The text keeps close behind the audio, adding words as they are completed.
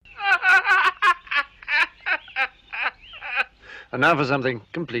And now for something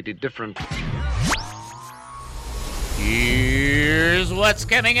completely different. Here's what's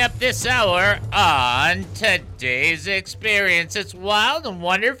coming up this hour on today's experience. It's wild and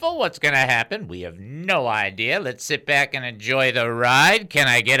wonderful. What's going to happen? We have no idea. Let's sit back and enjoy the ride. Can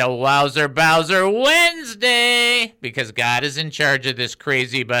I get a Wowzer Bowser Wednesday? Because God is in charge of this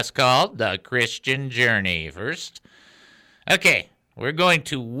crazy bus called the Christian Journey. First, okay, we're going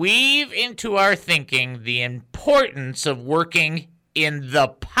to weave into our thinking the importance of working in the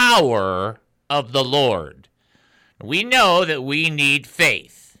power of the Lord. We know that we need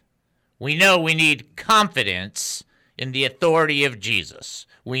faith. We know we need confidence in the authority of Jesus.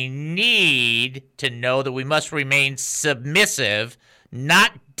 We need to know that we must remain submissive,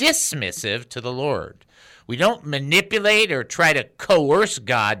 not dismissive to the Lord. We don't manipulate or try to coerce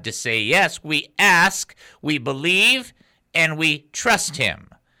God to say yes. We ask, we believe, and we trust him.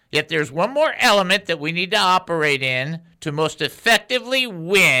 Yet there's one more element that we need to operate in to most effectively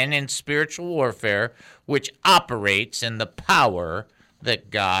win in spiritual warfare, which operates in the power that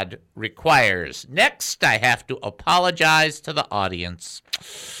God requires. Next, I have to apologize to the audience.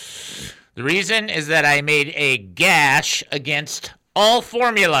 The reason is that I made a gash against all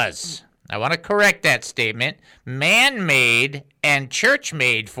formulas. I want to correct that statement. Man-made and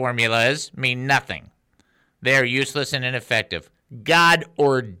church-made formulas mean nothing. They are useless and ineffective.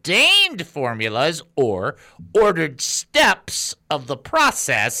 God-ordained formulas or ordered steps of the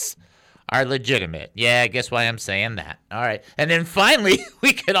process are legitimate. Yeah, I guess why I'm saying that. All right. And then finally,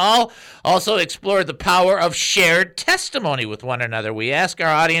 we could all also explore the power of shared testimony with one another. We ask our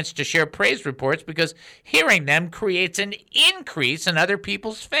audience to share praise reports because hearing them creates an increase in other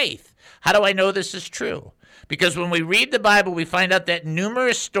people's faith. How do I know this is true? Because when we read the Bible, we find out that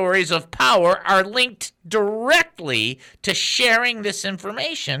numerous stories of power are linked directly to sharing this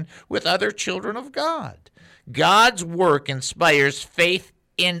information with other children of God. God's work inspires faith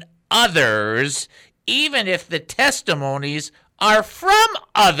in others, even if the testimonies are from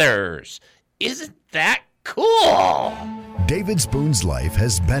others. Isn't that cool? David Spoon's life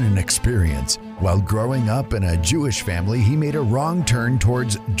has been an experience. While growing up in a Jewish family, he made a wrong turn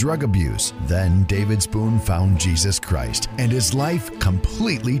towards drug abuse. Then David Spoon found Jesus Christ, and his life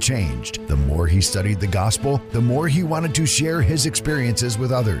completely changed. The more he studied the gospel, the more he wanted to share his experiences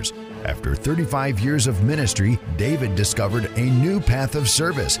with others. After 35 years of ministry, David discovered a new path of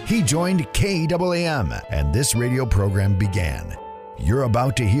service. He joined KAAM, and this radio program began. You're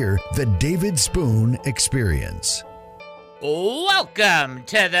about to hear the David Spoon Experience. Welcome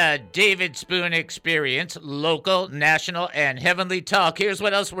to the David Spoon Experience, local, national, and heavenly talk. Here's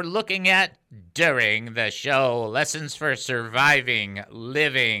what else we're looking at during the show. Lessons for surviving,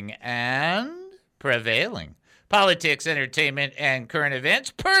 living, and prevailing. Politics, entertainment, and current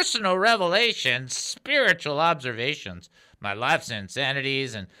events. Personal revelations, spiritual observations, my life's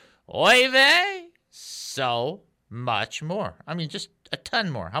insanities, and oy vey, so much more. I mean, just a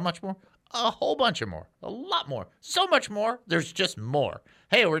ton more. How much more? A whole bunch of more. A lot more. So much more. There's just more.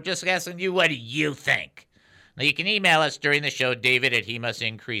 Hey, we're just asking you, what do you think? Now, you can email us during the show,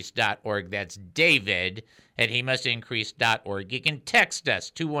 david@hemustincrease.org. That's david@hemustincrease.org. You can text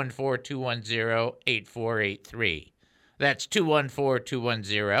us, 214-210-8483. That's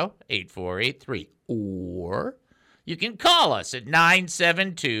 214-210-8483. Or you can call us at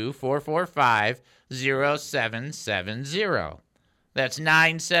 972-445-0770. That's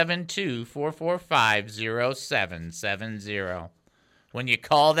 972-445-0770. When you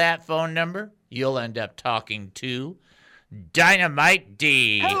call that phone number, you'll end up talking to Dynamite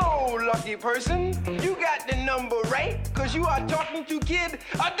D. Hello, lucky person. You got the number right, because you are talking to Kid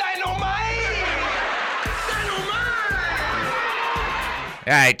Dynamite. Dynamite!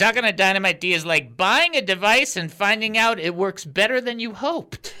 All right, talking to Dynamite D is like buying a device and finding out it works better than you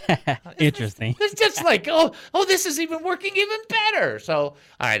hoped. Interesting. It's just like, oh, this is even working even better. So, all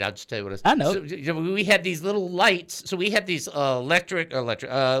right, I'll just tell you what it is. I know. So, we had these little lights. So we had these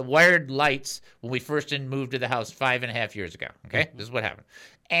wired lights when we first moved to the house 5.5 years ago. Okay, This is what happened.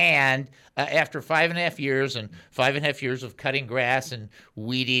 And after 5.5 years and 5.5 years of cutting grass and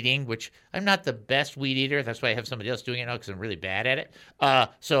weed eating, which I'm not the best weed eater. That's why I have somebody else doing it now because I'm really bad at it.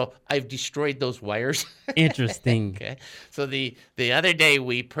 So I've destroyed those wires. Interesting. Okay. So the other day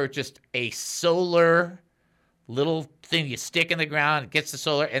we purchased a solar little thing you stick in the ground. It gets the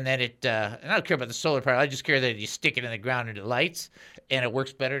solar, and then and I don't care about the solar part. I just care that you stick it in the ground and it lights, and it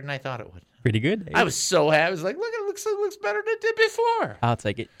works better than I thought it would. Pretty good. I was so happy. I was like, look, it looks better than it did before. I'll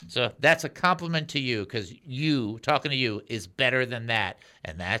take it. So that's a compliment to you, because you, talking to you, is better than that.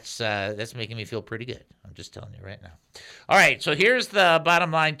 And that's making me feel pretty good. I'm just telling you right now. All right, so here's the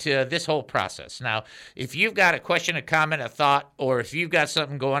bottom line to this whole process. Now, if you've got a question, a comment, a thought, or if you've got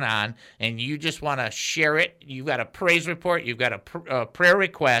something going on and you just want to share it, you've got a praise report, you've got a prayer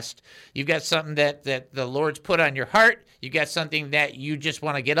request, you've got something that the Lord's put on your heart, you've got something that you just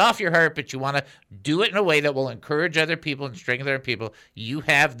want to get off your heart, but you want to do it in a way that will encourage other people and strengthen other people, you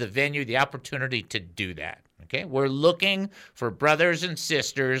have the venue, the opportunity to do that. Okay, we're looking for brothers and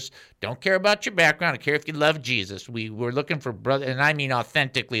sisters. Don't care about your background. I don't care if you love Jesus. We're looking for brothers, and I mean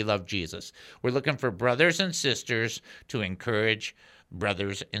authentically love Jesus. We're looking for brothers and sisters to encourage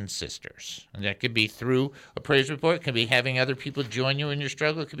brothers and sisters. And that could be through a praise report. It could be having other people join you in your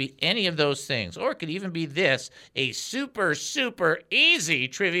struggle. It could be any of those things. Or it could even be this, a super, super easy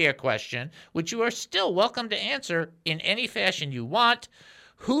trivia question, which you are still welcome to answer in any fashion you want.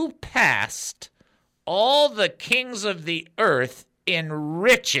 Who passed all the kings of the earth in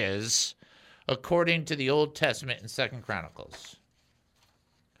riches, according to the Old Testament in 2 Chronicles?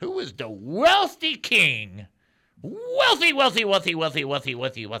 Who was the wealthy king? Wealthy, wealthy, wealthy, wealthy, wealthy,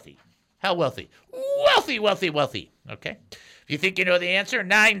 wealthy, wealthy. How wealthy? Wealthy, wealthy, wealthy. Okay? If you think you know the answer,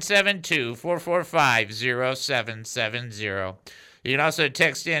 972-445-0770. You can also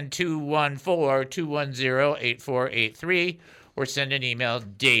text in 214-210-8483 or send an email,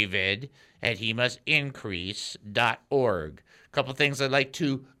 david@hemustincrease.org. A couple things I'd like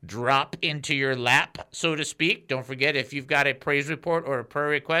to drop into your lap, so to speak. Don't forget, if you've got a praise report or a prayer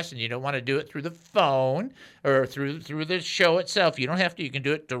request and you don't want to do it through the phone or through the show itself, you don't have to. You can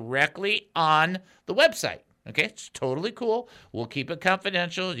do it directly on the website. Okay, it's totally cool. We'll keep it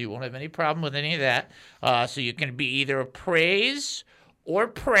confidential. You won't have any problem with any of that. So you can be either a praise or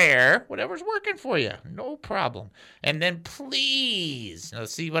prayer, whatever's working for you. No problem. And then please, now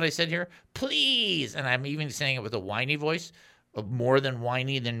see what I said here? Please, and I'm even saying it with a whiny voice, more than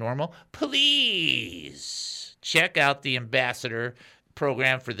whiny than normal. Please check out the Ambassador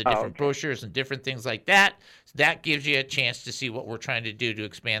program for the different brochures and different things like that. That gives you a chance to see what we're trying to do to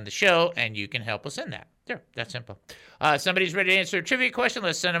expand the show, and you can help us in that. There, that's simple. Somebody's ready to answer a trivia question.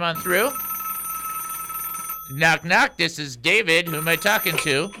 Let's send them on through. Knock, knock. This is David. Who am I talking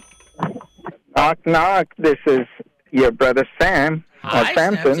to? Knock, knock. This is your brother Sam. Hi,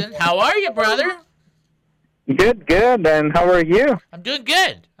 Samson. How are you, brother? Good, good. And how are you? I'm doing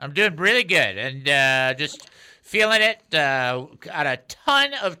good. I'm doing really good. And just feeling it. Got a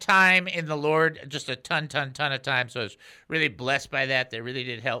ton of time in the Lord. Just a ton of time. So I was really blessed by that. That really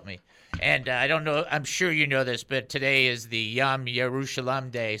did help me. And I don't know. I'm sure you know this, but today is the Yom Yerushalayim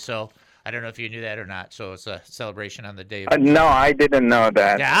Day. So I don't know if you knew that or not. So it's a celebration on the day. No, I didn't know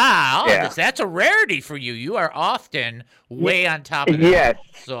that. That's a rarity for you. You are often way on top of that. Yes.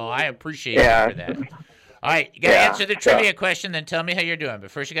 So I appreciate you for that. All right, you got to answer the trivia question, then tell me how you're doing.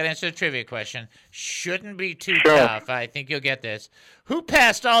 But first, you got to answer the trivia question. Shouldn't be too tough. I think you'll get this. Who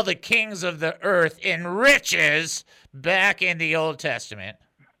passed all the kings of the earth in riches back in the Old Testament?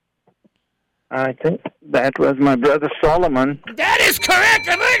 I think that was my brother Solomon. That is correct,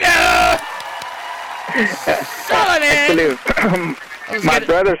 amigo! Solomon! Actually, my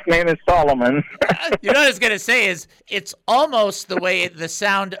brother's name is Solomon. You know what I was going to say is it's almost the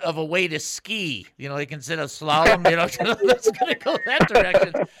sound of a way to ski. You know, like instead of slalom, let's going to go that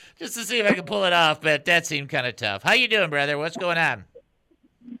direction just to see if I can pull it off, but that seemed kind of tough. How you doing, brother? What's going on?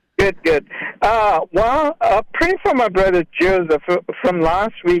 Good, good. Pray for my brother Joseph. From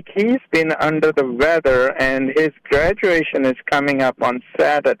last week, he's been under the weather, and his graduation is coming up on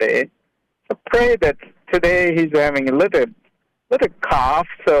Saturday. So pray that today he's having a little cough,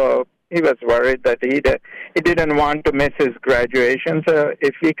 so he was worried that he didn't want to miss his graduation. So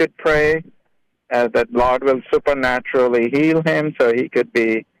if he could pray that Lord will supernaturally heal him so he could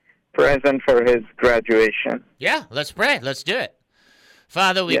be present for his graduation. Yeah, let's pray. Let's do it.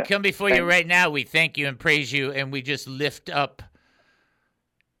 Father, we come before you right now. We thank you and praise you, and we just lift up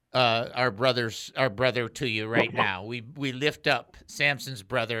our brother to you right now. We lift up Samson's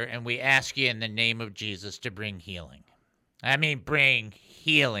brother, and we ask you in the name of Jesus to bring healing. I mean, bring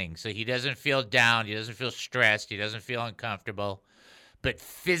healing so he doesn't feel down, he doesn't feel stressed, he doesn't feel uncomfortable, but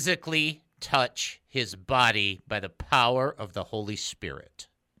physically touch his body by the power of the Holy Spirit.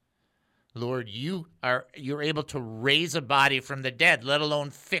 Lord, you're able to raise a body from the dead, let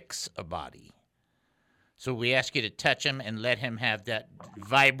alone fix a body. So we ask you to touch him and let him have that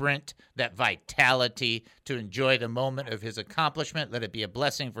vitality to enjoy the moment of his accomplishment. Let it be a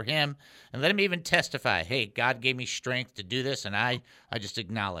blessing for him. And let him even testify, hey, God gave me strength to do this, and I just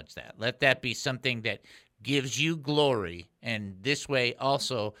acknowledge that. Let that be something that gives you glory, and this way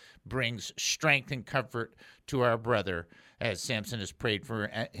also brings strength and comfort to our brother as Samson has prayed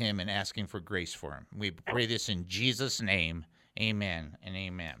for him and asking for grace for him. We pray this in Jesus' name. Amen and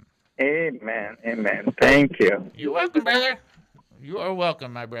amen. Amen. Amen. Thank you. You're welcome, brother. You are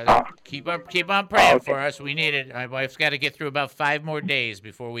welcome, my brother. Keep on praying for us. We need it. My wife's got to get through about 5 more days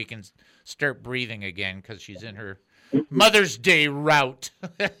before we can start breathing again because she's in her Mother's Day route.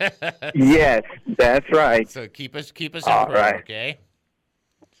 Yes, that's right. So keep us in prayer, okay?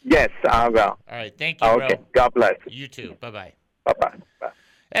 Yes, I will. All right, thank you, bro. Okay, God bless. You too. Bye-bye. Bye-bye. Bye.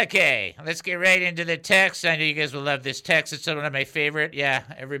 Okay, let's get right into the text. I know you guys will love this text. It's one of my favorite. Yeah,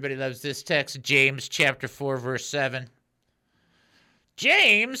 everybody loves this text. James chapter 4, verse 7.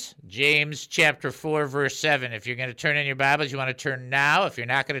 James chapter 4, verse 7. If you're going to turn in your Bibles, you want to turn now. If you're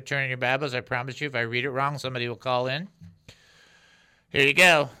not going to turn in your Bibles, I promise you, if I read it wrong, somebody will call in. Here you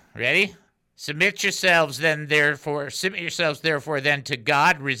go. Ready? Submit yourselves therefore then to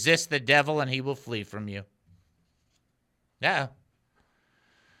God. Resist the devil, and he will flee from you. Yeah.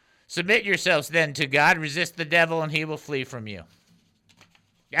 Submit yourselves then to God. Resist the devil, and he will flee from you.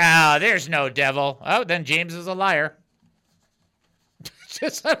 Ah, there's no devil. Oh, then James is a liar. I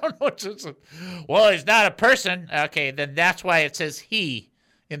don't know. Well, he's not a person. Okay, then that's why it says he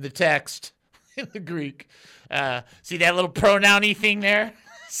in the text, in the Greek. See that little pronoun-y thing there?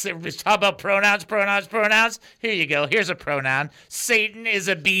 So let's talk about pronouns. Here you go. Here's a pronoun. Satan is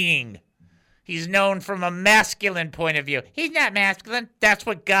a being. He's known from a masculine point of view. He's not masculine. That's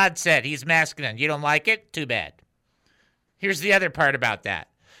what God said. He's masculine. You don't like it? Too bad. Here's the other part about that.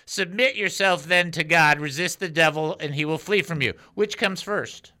 Submit yourself then to God. Resist the devil, and he will flee from you. Which comes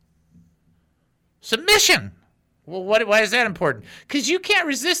first? Submission. Well, why is that important? Because you can't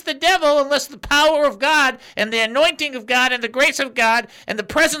resist the devil unless the power of God and the anointing of God and the grace of God and the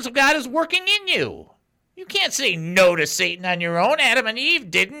presence of God is working in you. You can't say no to Satan on your own. Adam and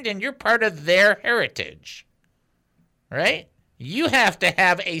Eve didn't, and you're part of their heritage. Right? You have to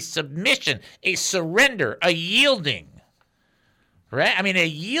have a submission, a surrender, a yielding. Right? I mean, a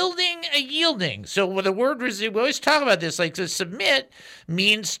yielding. So with the word, we always talk about this, like to submit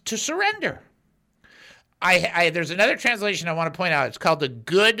means to surrender. There's another translation I want to point out. It's called the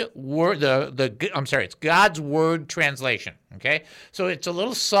Good Word. It's God's Word translation. Okay, so it's a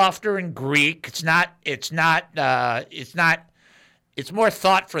little softer in Greek. It's more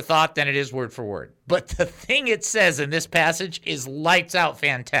thought for thought than it is word for word. But the thing it says in this passage is lights out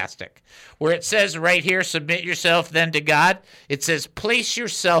fantastic. Where it says right here, submit yourself then to God. It says place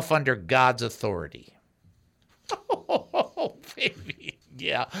yourself under God's authority. Oh, baby.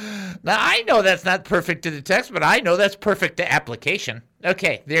 Yeah. Now, I know that's not perfect to the text, but I know that's perfect to application.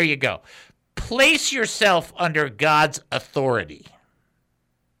 Okay, there you go. Place yourself under God's authority.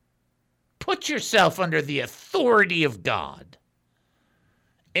 Put yourself under the authority of God.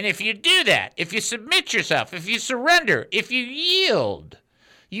 And if you do that, if you submit yourself, if you surrender, if you yield,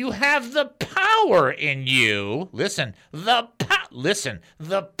 you have the power in you. Listen, the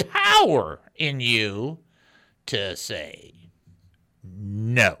power in you to say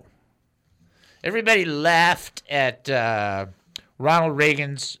no. Everybody laughed at Ronald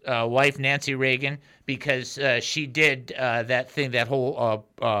Reagan's wife, Nancy Reagan, because she did that whole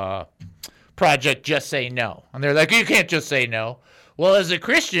project, Just Say No. And they're like, you can't just say no. Well, as a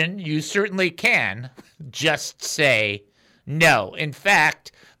Christian, you certainly can just say no. In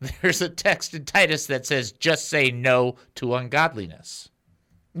fact, there's a text in Titus that says, just say no to ungodliness.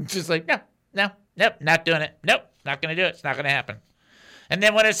 It's just like, nope, not doing it. Nope, not going to do it. It's not going to happen. And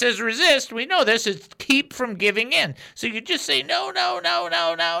then when it says resist, we know this is keep from giving in. So you just say no.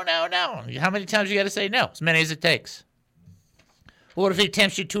 How many times you got to say no? As many as it takes. Well, what if he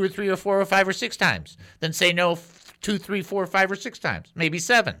tempts you 2 or 3 or 4 or 5 or 6 times? Then say no 2, 3, 4, 5 or 6 times, maybe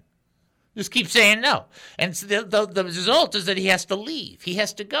 7. Just keep saying no. And so the result is that he has to leave. He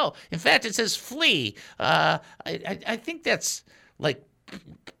has to go. In fact, it says flee. I think that's like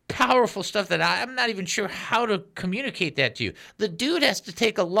powerful stuff that I'm not even sure how to communicate that to you. The dude has to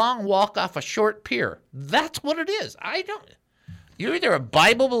take a long walk off a short pier. That's what it is. You're either a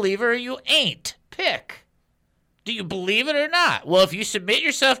Bible believer or you ain't. Pick. Do you believe it or not? Well, if you submit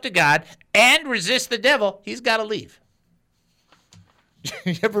yourself to God and resist the devil, he's got to leave.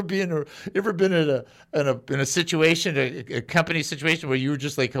 You ever been in a situation, a company situation where you were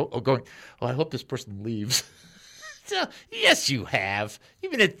just like going, I hope this person leaves. Yes, you have.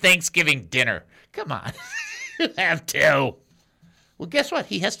 Even at Thanksgiving dinner. Come on. You have to. Well, guess what?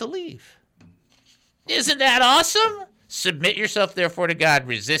 He has to leave. Isn't that awesome? Submit yourself, therefore, to God.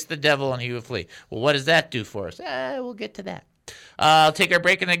 Resist the devil, and he will flee. Well, what does that do for us? We'll get to that. I'll take our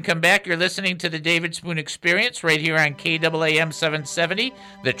break and then come back. You're listening to the David Spoon Experience right here on KAAM 770,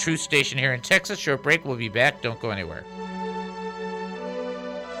 the Truth Station here in Texas. Short break. We'll be back. Don't go anywhere.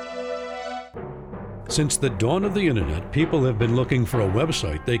 Since the dawn of the internet, people have been looking for a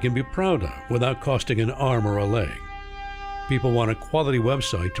website they can be proud of without costing an arm or a leg. People want a quality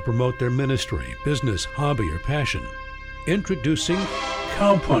website to promote their ministry, business, hobby, or passion. Introducing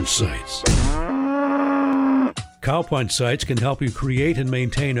Cowpunch Sites. Cowpunch Sites can help you create and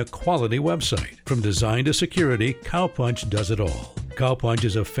maintain a quality website. From design to security, Cowpunch does it all. Cowpunch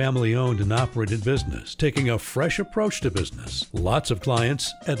is a family-owned and operated business, taking a fresh approach to business. Lots of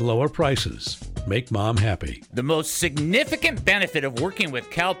clients at lower prices. Make mom happy. The most significant benefit of working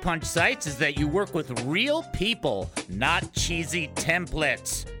with Cowpunch Sites is that you work with real people, not cheesy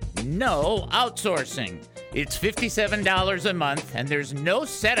templates. No outsourcing. It's $57 a month, and there's no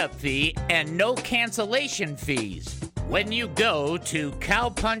setup fee and no cancellation fees when you go to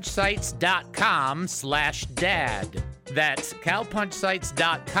cowpunchsites.com/dad. That's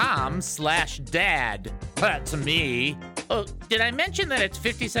cowpunchsites.com/dad. That's me. Oh, did I mention that it's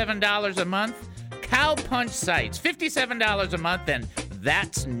 $57 a month? Cowpunch Sites, $57 a month, and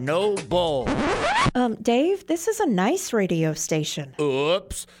that's no bull. Dave, this is a nice radio station.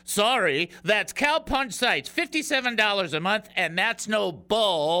 Oops, sorry. That's Cowpunch Sites, $57 a month, and that's no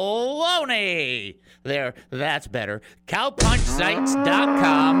baloney. There, that's better.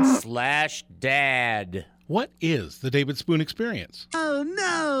 Cowpunchsites.com/dad. What is the David Spoon Experience? Oh,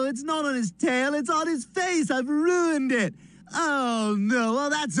 no, it's not on his tail. It's on his face. I've ruined it. Oh, no. Well,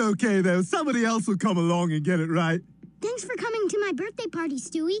 that's okay, though. Somebody else will come along and get it right. Thanks for coming to my birthday party,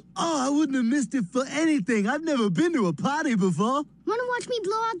 Stewie. Oh, I wouldn't have missed it for anything. I've never been to a party before. Want to watch me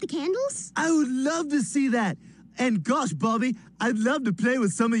blow out the candles? I would love to see that. And gosh, Bobby, I'd love to play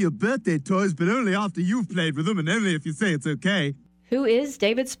with some of your birthday toys, but only after you've played with them and only if you say it's okay. Who is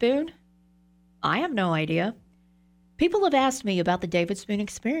David Spoon? I have no idea. People have asked me about the David Spoon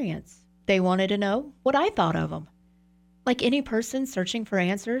Experience. They wanted to know what I thought of him. Like any person searching for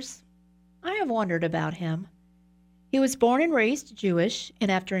answers, I have wondered about him. He was born and raised Jewish, and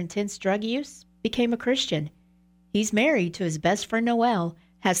after intense drug use, became a Christian. He's married to his best friend Noel,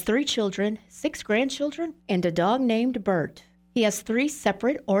 has 3 children, 6 grandchildren, and a dog named Bert. He has 3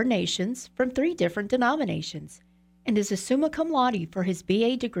 separate ordinations from 3 different denominations, and is a summa cum laude for his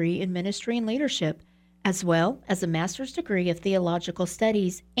BA degree in ministry and leadership, as well as a master's degree of theological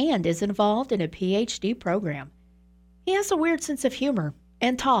studies, and is involved in a PhD program. He has a weird sense of humor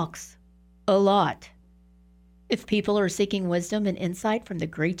and talks a lot. If people are seeking wisdom and insight from the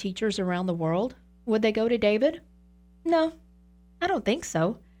great teachers around the world, would they go to David? No, I don't think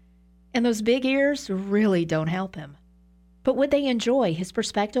so. And those big ears really don't help him. But would they enjoy his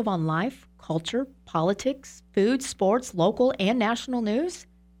perspective on life, culture, politics, food, sports, local and national news?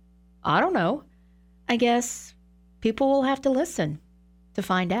 I don't know. I guess people will have to listen to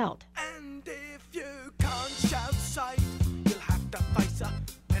find out. And if you can't shout sight, you'll have to face a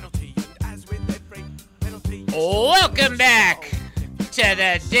penalty. And as with every penalty... Welcome back to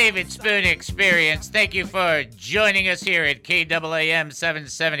the David Spoon Experience. Thank you for joining us here at KAAM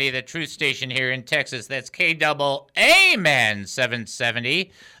 770, the Truth Station here in Texas. That's KAAM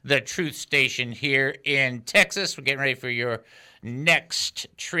 770, the Truth Station here in Texas. We're getting ready for your next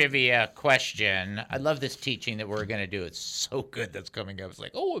trivia question. I love this teaching that we're going to do. It's so good that's coming up. It's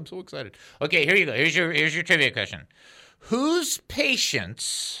like, oh, I'm so excited. Okay, here you go. Here's your trivia question. Whose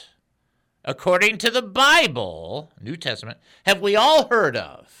patience, according to the Bible, New Testament, have we all heard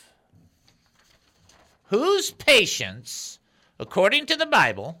of? Whose patience, according to the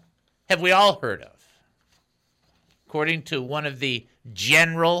Bible, have we all heard of? According to one of the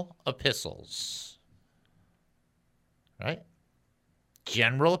general epistles. Right?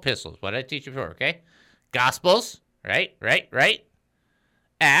 General epistles. What did I teach you before, okay? Gospels, right?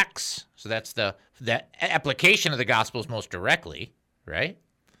 Acts, so that's the application of the Gospels most directly, right?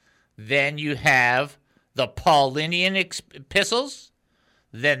 Then you have the Pauline epistles,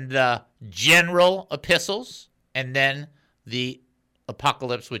 then the general epistles, and then the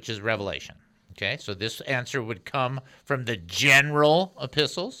Apocalypse, which is Revelation. Okay, so this answer would come from the general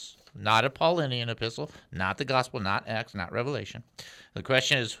epistles, not a Pauline epistle, not the Gospel, not Acts, not Revelation. The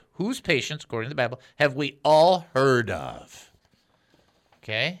question is, whose patience, according to the Bible, have we all heard of?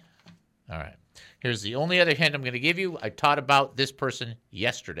 Okay? All right. Here's the only other hint I'm going to give you. I taught about this person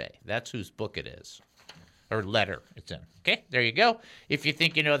yesterday. That's whose book it is. or letter it's in. Okay, there you go. If you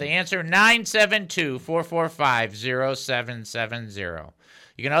think you know the answer, 972-445-0770.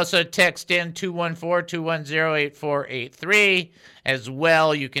 You can also text in 214-210-8483. As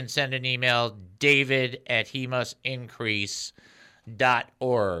well, you can send an email,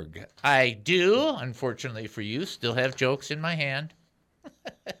 david@hemustincrease.org. I do, unfortunately for you, still have jokes in my hand.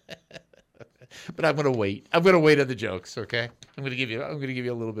 But I'm going to wait. I'm going to wait on the jokes, okay? I'm going to give you a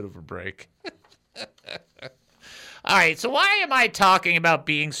little bit of a break. All right, so why am I talking about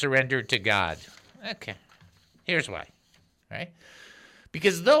being surrendered to God? Okay, here's why, right?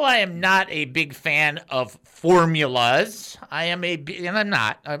 Because though I am not a big fan of formulas, and I'm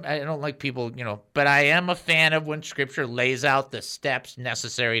not. I don't like people, but I am a fan of when Scripture lays out the steps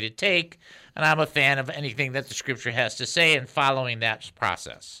necessary to take, and I'm a fan of anything that the Scripture has to say and following that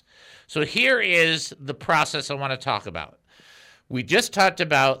process. So here is the process I want to talk about. We just talked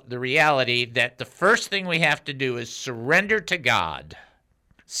about the reality that the first thing we have to do is surrender to God,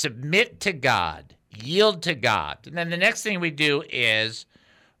 submit to God, yield to God. And then the next thing we do is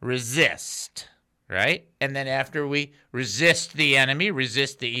resist, right? And then after we resist the enemy,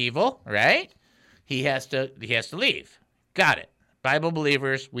 resist the evil, right? He has to leave. Got it. Bible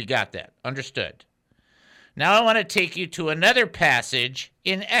believers, we got that. Understood. Now I want to take you to another passage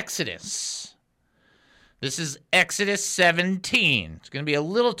in Exodus. This is Exodus 17. It's going to be a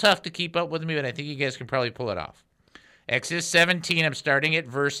little tough to keep up with me, but I think you guys can probably pull it off. Exodus 17, I'm starting at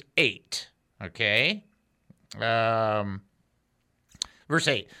verse 8. Okay? Verse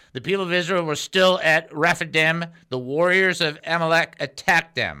 8. The people of Israel were still at Rephidim. The warriors of Amalek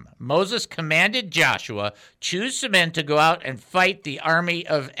attacked them. Moses commanded Joshua, choose some men to go out and fight the army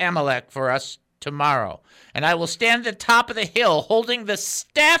of Amalek for us tomorrow. And I will stand at the top of the hill holding the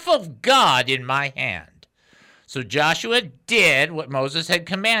staff of God in my hand. So Joshua did what Moses had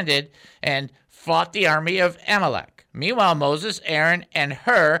commanded and fought the army of Amalek. Meanwhile, Moses, Aaron, and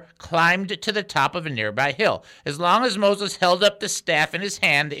Hur climbed to the top of a nearby hill. As long as Moses held up the staff in his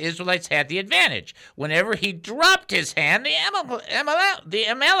hand, the Israelites had the advantage. Whenever he dropped his hand, the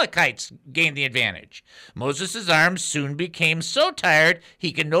Amalekites gained the advantage. Moses' arms soon became so tired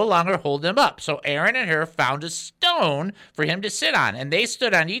he could no longer hold them up. So Aaron and Hur found a stone for him to sit on, and they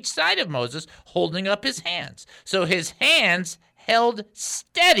stood on each side of Moses, holding up his hands. So his hands held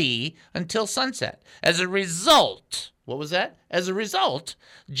steady until sunset. As a result, what was that? As a result,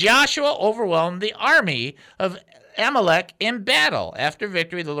 Joshua overwhelmed the army of Amalek in battle. After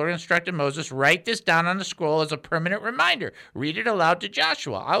victory, the Lord instructed Moses, write this down on a scroll as a permanent reminder. Read it aloud to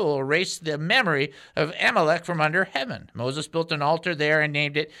Joshua. I will erase the memory of Amalek from under heaven. Moses built an altar there and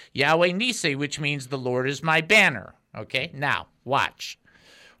named it Yahweh Nissi, which means the Lord is my banner. Okay, now, watch.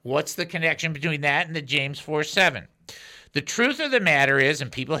 What's the connection between that and the James 4:7? The truth of the matter is, and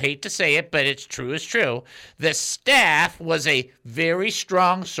people hate to say it, but it's true as true, the staff was a very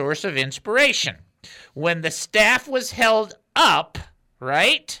strong source of inspiration. When the staff was held up,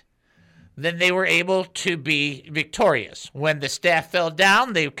 right, then they were able to be victorious. When the staff fell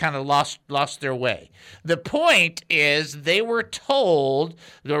down, they kind of lost their way. The point is they were told,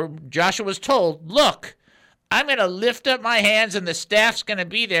 or Joshua was told, look, I'm going to lift up my hands and the staff's going to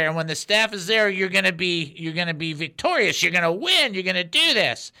be there. And when the staff is there, you're going to be victorious. You're going to win. You're going to do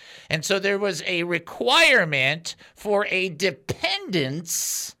this. And so there was a requirement for a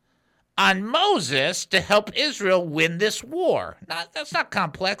dependence on Moses to help Israel win this war. That's not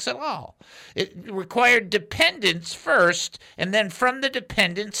complex at all. It required dependence first, and then from the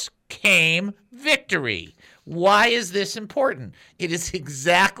dependence came victory. Why is this important? It is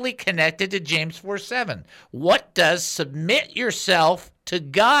exactly connected to James 4:7. What does submit yourself to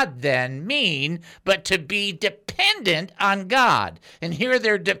God then mean but to be dependent on God? And here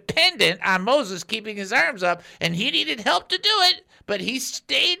they're dependent on Moses keeping his arms up, and he needed help to do it, but he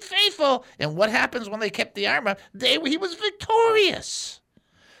stayed faithful. And what happens when they kept the arm up? He was victorious.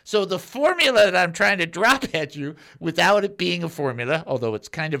 So the formula that I'm trying to drop at you, without it being a formula, although it's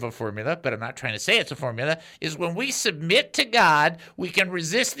kind of a formula, but I'm not trying to say it's a formula, is when we submit to God, we can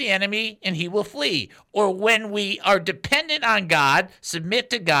resist the enemy and he will flee. Or when we are dependent on God,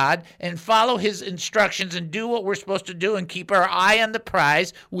 submit to God, and follow his instructions and do what we're supposed to do and keep our eye on the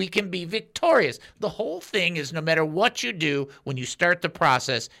prize, we can be victorious. The whole thing is, no matter what you do, when you start the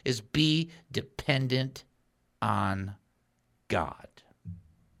process, is be dependent on God.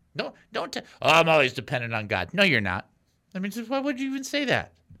 I'm always dependent on God. No, you're not. I mean, why would you even say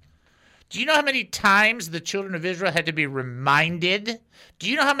that? Do you know how many times the children of Israel had to be reminded? Do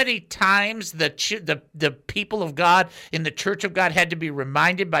you know how many times the people of God in the church of God had to be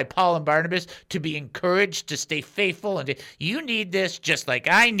reminded by Paul and Barnabas to be encouraged to stay faithful? And you need this just like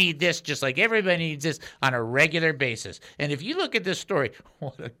I need this, just like everybody needs this on a regular basis. And if you look at this story,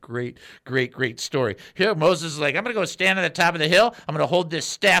 what a great, great, great story. Here Moses is like, I'm going to go stand on the top of the hill. I'm going to hold this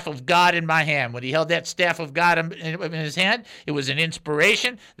staff of God in my hand. When he held that staff of God in his hand, it was an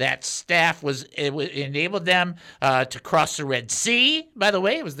inspiration. That staff enabled them to cross the Red Sea. By the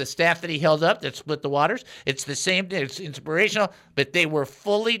way, it was the staff that he held up that split the waters. It's the same thing. It's inspirational, but they were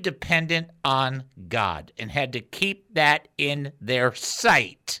fully dependent on God and had to keep that in their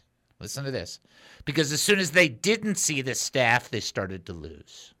sight. Listen to this. Because as soon as they didn't see the staff, they started to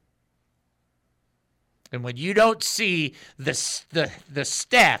lose. And when you don't see the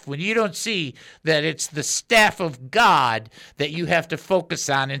staff, when you don't see that it's the staff of God that you have to focus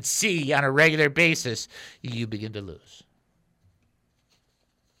on and see on a regular basis, you begin to lose.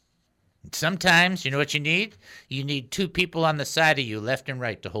 Sometimes, you know what you need? You need two people on the side of you, left and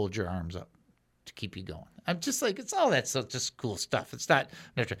right, to hold your arms up, to keep you going. I'm just like, it's all that so just cool stuff. It's not,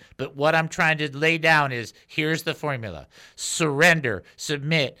 but what I'm trying to lay down is, here's the formula. Surrender,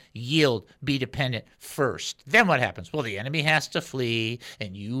 submit, yield, be dependent first. Then what happens? Well, the enemy has to flee,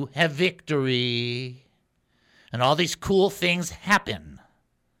 and you have victory. And all these cool things happen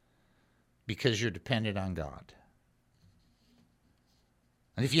because you're dependent on God.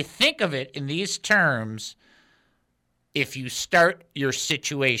 And if you think of it in these terms, if you start your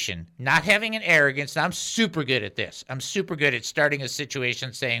situation, not having an arrogance, now I'm super good at this. I'm super good at starting a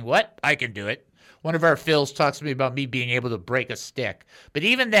situation saying, what? I can do it. One of our Phils talks to me about me being able to break a stick. But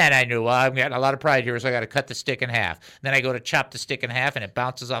even then I knew, well, I've got a lot of pride here, so I got to cut the stick in half. Then I go to chop the stick in half, and it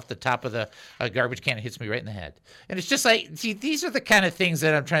bounces off the top of the garbage can and hits me right in the head. And it's just like, see, these are the kind of things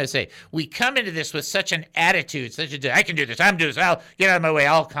that I'm trying to say. We come into this with such an attitude, I can do this, I'm doing this, I'll get out of my way,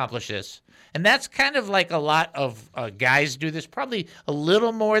 I'll accomplish this. And that's kind of like a lot of guys do this, probably a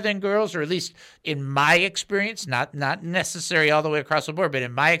little more than girls, or at least in my experience, not necessary all the way across the board, but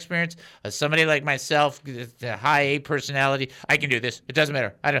in my experience, somebody like myself, the high A personality, I can do this. It doesn't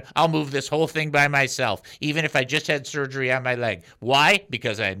matter. I'll move this whole thing by myself, even if I just had surgery on my leg. Why?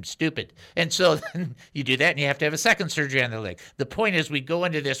 Because I'm stupid. And so then you do that, and you have to have a second surgery on the leg. The point is, we go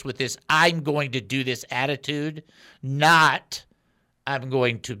into this with this I'm going to do this attitude, not I'm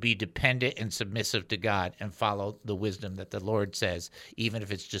going to be dependent and submissive to God and follow the wisdom that the Lord says, even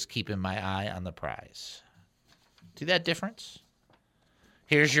if it's just keeping my eye on the prize. See that difference?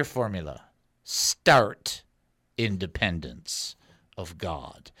 Here's your formula. Start in dependence of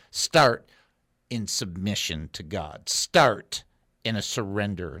God. Start in submission to God. Start in a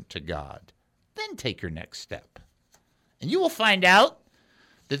surrender to God. Then take your next step. And you will find out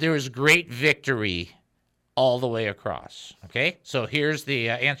that there is great victory all the way across. Okay? So here's the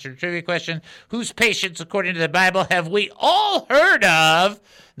answer to the trivia question. Whose patience, according to the Bible, have we all heard of?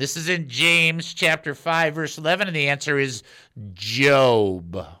 This is in James chapter 5, verse 11, and the answer is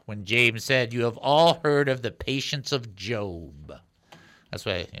Job. When James said, you have all heard of the patience of Job. That's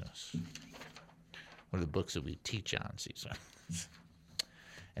why, one of the books that we teach on. See, so.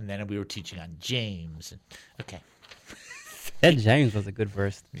 And then we were teaching on James. Okay. That James was a good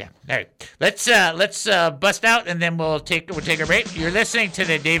verse. Yeah. All right. Let's bust out, and then we'll take a break. You're listening to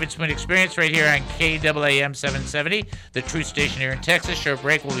the David Spoon Experience right here on KAAM 770, the Truth Station here in Texas. Short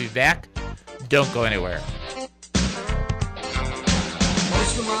break. We'll be back. Don't go anywhere.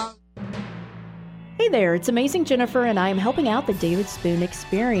 Hey there, it's Amazing Jennifer, and I am helping out the David Spoon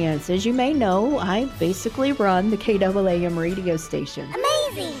Experience. As you may know, I basically run the KAAM radio station.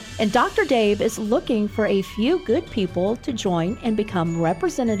 Amazing! And Dr. Dave is looking for a few good people to join and become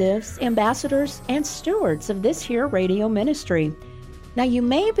representatives, ambassadors, and stewards of this here radio ministry. Now, you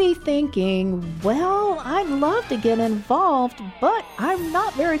may be thinking, well, I'd love to get involved, but I'm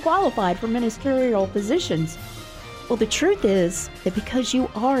not very qualified for ministerial positions. Well, the truth is that because you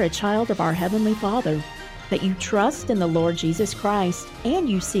are a child of our Heavenly Father, that you trust in the Lord Jesus Christ, and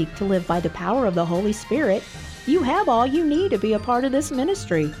you seek to live by the power of the Holy Spirit, you have all you need to be a part of this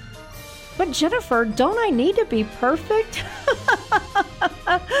ministry. But Jennifer, don't I need to be perfect?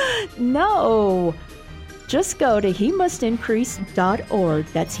 No. Just go to hemustincrease.org.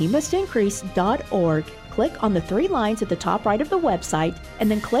 That's hemustincrease.org. Click on the 3 lines at the top right of the website,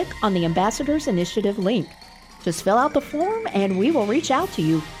 and then click on the Ambassadors Initiative link. Just fill out the form and we will reach out to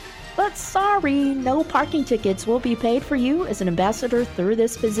you. But sorry, no parking tickets will be paid for you as an ambassador through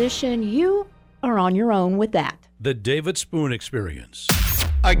this position. You are on your own with that. The David Spoon Experience.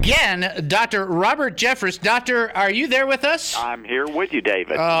 again, Dr. Robert Jeffress. Doctor, are you there with us? I'm here with you,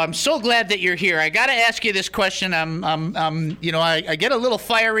 David. I'm so glad that you're here. I got to ask you this question. I get a little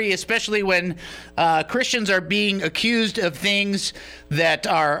fiery, especially when Christians are being accused of things that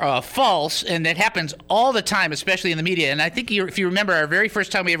are false, and that happens all the time, especially in the media. And I think if you remember our very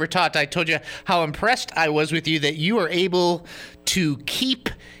first time we ever talked, I told you how impressed I was with you that you are able to keep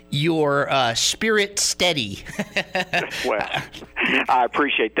your spirit steady. Well, I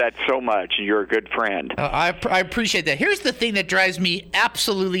appreciate that so much. You're a good friend. I appreciate that. Here's the thing that drives me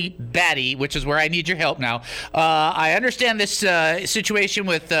absolutely batty, which is where I need your help now. I understand this situation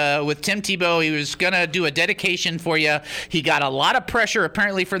with Tim Tebow. He was going to do a dedication for you. He got a lot of pressure,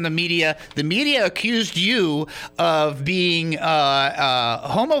 apparently, from the media. The media accused you of being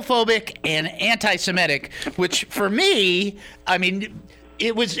homophobic and anti-Semitic, which for me, I mean,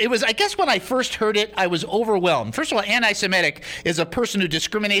 It was. I guess when I first heard it, I was overwhelmed. First of all, anti-Semitic is a person who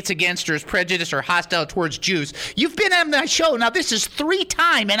discriminates against or is prejudiced or hostile towards Jews. You've been on my show. Now, this is 3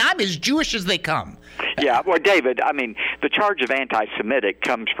 times, and I'm as Jewish as they come. Yeah, well, David, I mean, the charge of anti-Semitic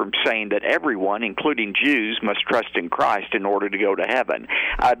comes from saying that everyone, including Jews, must trust in Christ in order to go to heaven.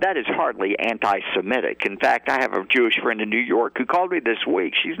 That is hardly anti-Semitic. In fact, I have a Jewish friend in New York who called me this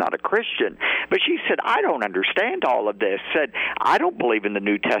week. She's not a Christian, but she said, I don't understand all of this. Said, I don't believe in the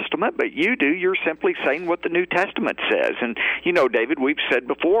New Testament, but you do. You're simply saying what the New Testament says. And, you know, David, we've said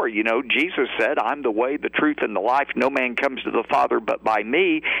before, you know, Jesus said, I'm the way, the truth, and the life. No man comes to the Father but by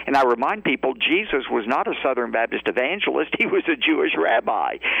me. And I remind people, Jesus was not a Southern Baptist evangelist. He was a Jewish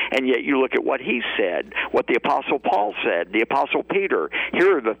rabbi. And yet you look at what he said, what the Apostle Paul said, the Apostle Peter.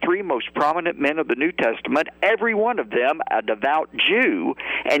 Here are the 3 most prominent men of the New Testament, every one of them a devout Jew,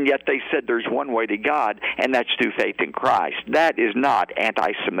 and yet they said there's one way to God, and that's through faith in Christ. That is not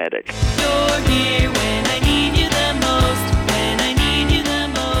anti-Semitic. You're here when I need you the most. When I need you the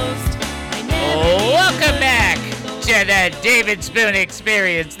most. Welcome back to the David Spoon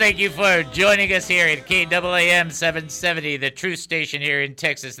Experience. Thank you for joining us here at KAAM 770, the truth station here in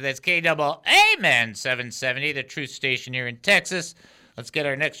Texas. That's KAAM 770, the truth station here in Texas. Let's get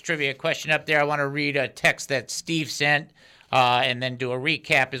our next trivia question up there. I want to read a text that Steve sent, and then do a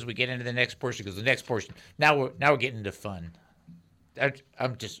recap as we get into the next portion. Because the next portion, now we're getting into fun.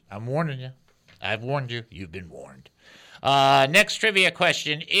 I'm warning you. I've warned you. You've been warned. Next trivia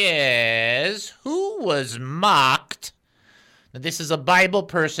question is, who was mocked? Now, this is a Bible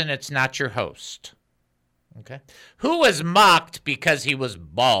person. It's not your host. Okay. Who was mocked because he was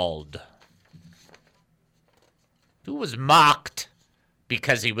bald? Who was mocked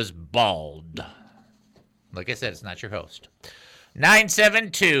because he was bald? Like I said, it's not your host.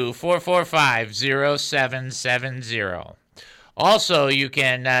 972-445-0770. Also, you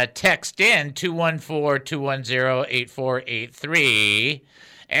can text in 214-210-8483.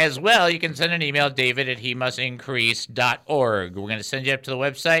 As well, you can send an email, David at hemustincrease.org. We're going to send you up to the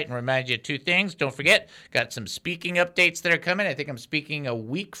website and remind you of 2 things. Don't forget, got some speaking updates that are coming. I think I'm speaking a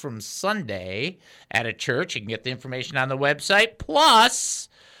week from Sunday at a church. You can get the information on the website. Plus,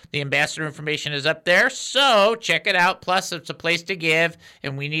 the ambassador information is up there, so check it out. Plus, it's a place to give,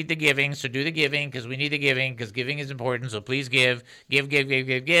 and we need the giving, so do the giving because we need the giving because giving is important, so please give.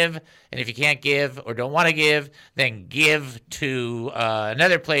 And if you can't give or don't want to give, then give to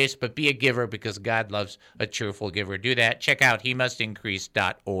another place, but be a giver because God loves a cheerful giver. Do that. Check out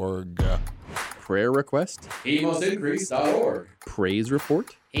hemustincrease.org. Prayer request? hemustincrease.org. Praise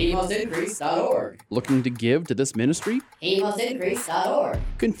report? hemustincrease.org. Looking to give to this ministry? hemustincrease.org.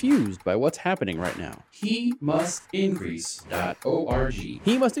 Confused by what's happening right now? hemustincrease.org.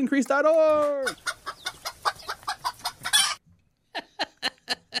 hemustincrease.org.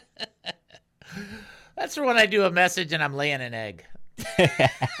 That's for when I do a message and I'm laying an egg.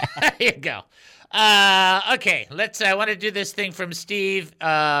 There you go. Okay, let's. I want to do this thing from Steve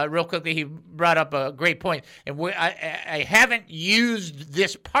real quickly. He brought up a great point, and I haven't used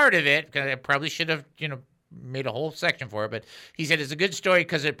this part of it because I probably should have, made a whole section for it. But he said it's a good story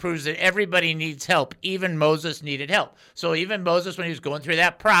because it proves that everybody needs help. Even Moses needed help. So even Moses, when he was going through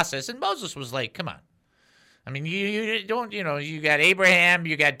that process, and Moses was like, "Come on." I mean, you don't, you got Abraham,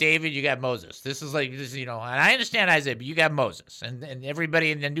 you got David, you got Moses. This is like, and I understand Isaiah, but you got Moses. And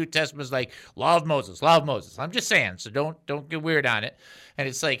everybody in the New Testament is like, law of Moses. I'm just saying, so don't get weird on it. And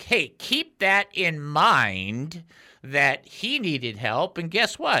it's like, hey, keep that in mind that he needed help. And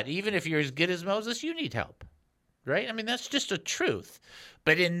guess what? Even if you're as good as Moses, you need help, right? I mean, that's just a truth.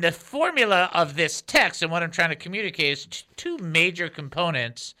 But in the formula of this text, and what I'm trying to communicate is 2 major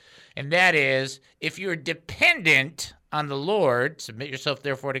components. And that is, if you're dependent on the Lord, submit yourself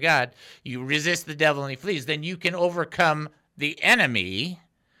therefore to God, you resist the devil and he flees, then you can overcome the enemy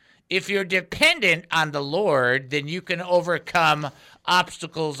if you're dependent on the Lord, then you can overcome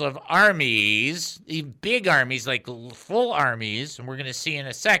obstacles of armies, big armies, like full armies. And we're going to see in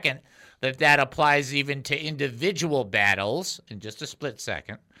a second that applies even to individual battles in just a split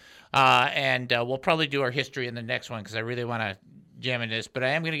second. And we'll probably do our history in the next one because I really want to jam in this. But I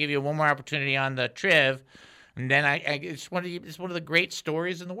am going to give you one more opportunity on the Triv. And then it's one of the great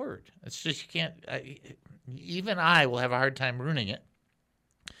stories in the Word. It's just you can't. Even I will have a hard time ruining it.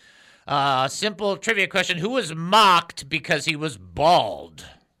 Simple trivia question: who was mocked because he was bald?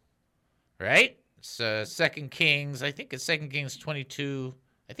 Right. It's 2 Kings. I think it's 2 Kings 22.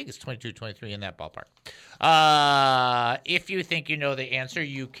 I think it's 22, 23 in that ballpark. If you think you know the answer,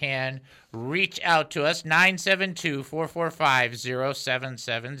 you can reach out to us,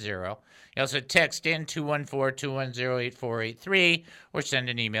 972-445-0770. You also text in 214-210-8483 or send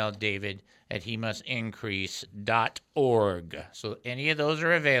an email, david@hemustincrease.org. So any of those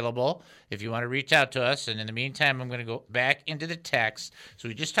are available if you want to reach out to us. And in the meantime, I'm going to go back into the text. So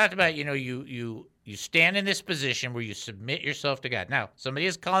we just talked about, you stand in this position where you submit yourself to God. Now, somebody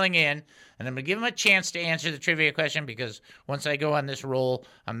is calling in, and I'm going to give them a chance to answer the trivia question because once I go on this roll,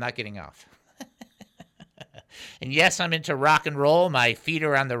 I'm not getting off. And yes, I'm into rock and roll. My feet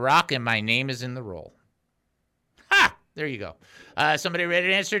are on the rock, and my name is in the roll. Ha! There you go. Somebody ready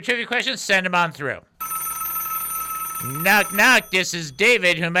to answer a trivia question? Send them on through. Knock, knock. This is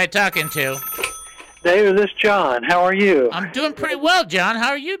David. Who am I talking to? David, this is John. How are you? I'm doing pretty well, John. How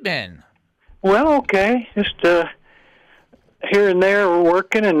are you been? Well, okay. Just here and there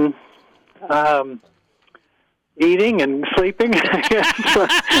working and eating and sleeping.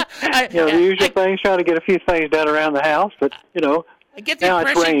 The usual things, trying to get a few things done around the house. But, I get the now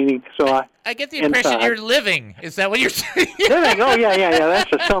impression, it's raining, so I get the impression inside. you're living. Is that what you're saying? Living? Oh, yeah. That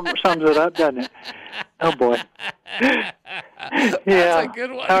sums it up, doesn't it? Oh, boy. That's a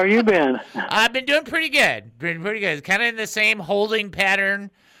good one. How have you been? I've been doing pretty good. Kind of in the same holding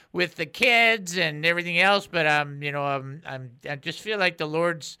pattern with the kids and everything else, but I just feel like the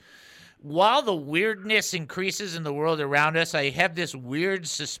Lord's, while the weirdness increases in the world around us, I have this weird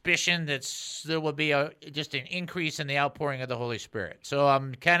suspicion that there will be just an increase in the outpouring of the Holy Spirit. So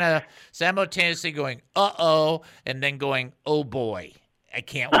I'm kind of simultaneously going, uh-oh, and then going, oh boy, I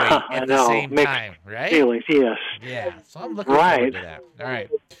can't wait at the same time, right? Feelings, yes. Yeah, so I'm looking forward to that. All right.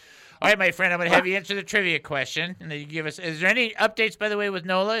 All right, my friend, I'm going to have you answer the trivia question. And then you give us, is there any updates, by the way, with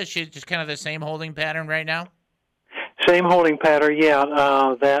Nola? Is she just kind of the same holding pattern right now? Same holding pattern, yeah.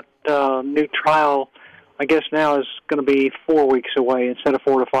 That new trial, I guess now is going to be 4 weeks away instead of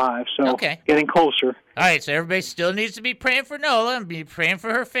 4 to 5. So getting closer. All right, so everybody still needs to be praying for Nola and be praying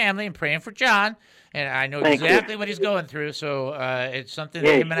for her family and praying for John. And I know exactly what he's going through, so it's something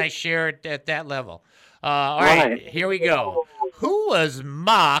that him and I share at that level. All right, here we go. Who was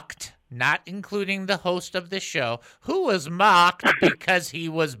mocked, not including the host of this show, who was mocked because he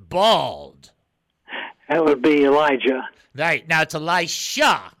was bald? That would be Elijah. Right. Now it's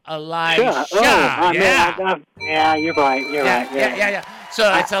Elisha. Elisha. Oh, yeah, you're right. Yeah.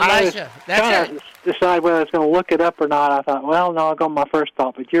 So it's Elisha. That's it. Decide whether I was going to look it up or not. I thought, well, no, I'll go with my first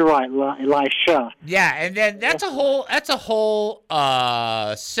thought. But you're right, Elisha. Yeah, and then that's a whole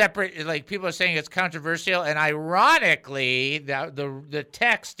separate. Like people are saying, it's controversial, and ironically, the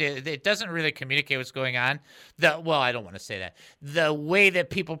text it doesn't really communicate what's going on. I don't want to say that. The way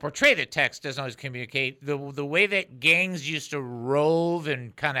that people portray the text doesn't always communicate. The way that gangs used to rove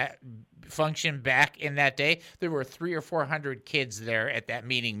and kind of function back in that day, there were 300 or 400 kids there at that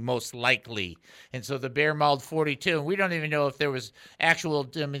meeting, most likely. And so the bear mauled 42. And we don't even know if there was actual,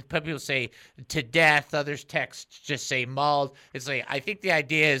 people say to death, others text just say mauled. It's like, I think the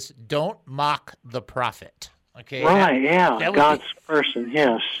idea is don't mock the prophet. Okay. Right, that God's person,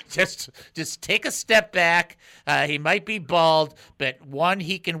 yes. Just take a step back. He might be bald, but one,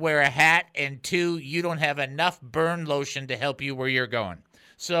 he can wear a hat, and two, you don't have enough burn lotion to help you where you're going.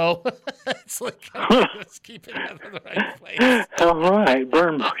 So it's like, let's keep it in the right place. All right,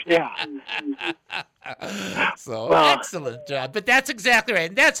 burn, yeah. So excellent job. But that's exactly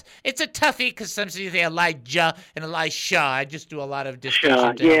right. And it's a toughie because sometimes you say Elijah and Elisha. I just do a lot of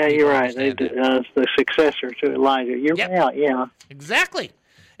discussion. Yeah, you're right. It's the successor to Elijah. You're right, yeah. Exactly.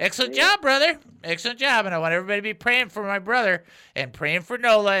 Excellent job, brother. Excellent job. And I want everybody to be praying for my brother and praying for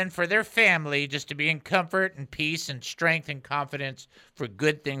Nola and for their family, just to be in comfort and peace and strength and confidence for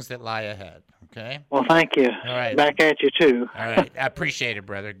good things that lie ahead. Okay? Well, thank you. All right. Back at you, too. All right. I appreciate it,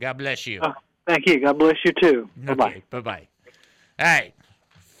 brother. God bless you. Thank you. God bless you, too. Bye-bye. Okay, bye-bye. All right.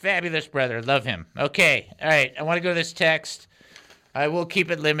 Fabulous brother. Love him. Okay. All right. I want to go to this text. I will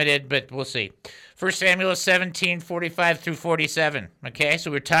keep it limited, but we'll see. 1 Samuel 17:45 through 47. Okay, so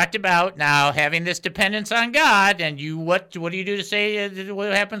we talked about now having this dependence on God, and what do you do to say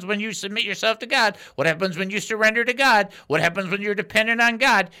what happens when you submit yourself to God? What happens when you surrender to God? What happens when you're dependent on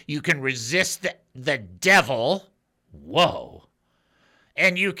God? You can resist the devil. Whoa.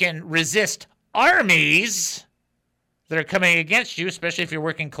 And you can resist armies that are coming against you, especially if you're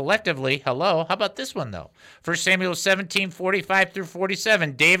working collectively. Hello. How about this one, though? 1 Samuel 17:45 through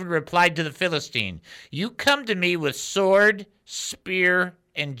 47. David replied to the Philistine, "You come to me with sword, spear,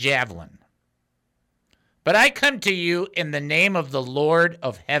 and javelin. But I come to you in the name of the Lord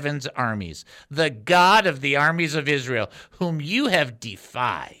of heaven's armies, the God of the armies of Israel, whom you have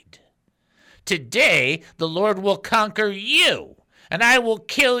defied. Today the Lord will conquer you, and I will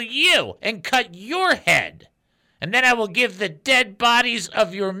kill you and cut your head. And then I will give the dead bodies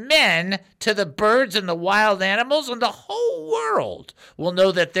of your men to the birds and the wild animals, and the whole world will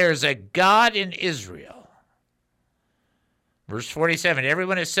know that there is a God in Israel." Verse 47,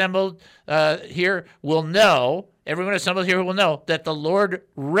 everyone assembled here will know that the Lord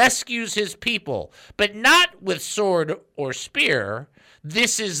rescues his people, but not with sword or spear.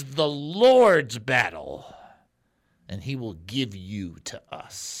 This is the Lord's battle, and he will give you to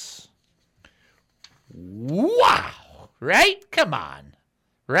us. Wow, right? Come on,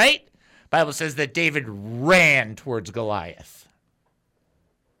 right? Bible says that David ran towards Goliath.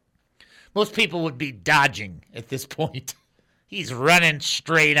 Most people would be dodging at this point. He's running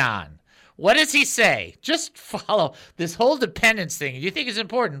straight on. What does he say? Just follow this whole dependence thing. Do you think it's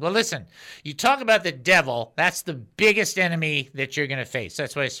important? Well, listen, you talk about the devil. That's the biggest enemy that you're going to face.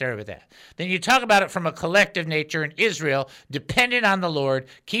 That's why I started with that. Then you talk about it from a collective nature in Israel, dependent on the Lord,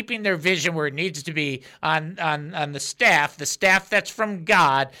 keeping their vision where it needs to be on the staff that's from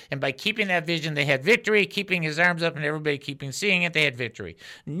God. And by keeping that vision, they had victory, keeping his arms up and everybody seeing it, they had victory.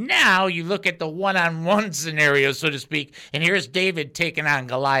 Now you look at the one-on-one scenario, so to speak, and here's David taking on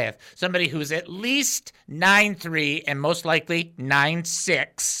Goliath, somebody who's at least 9'3" and most likely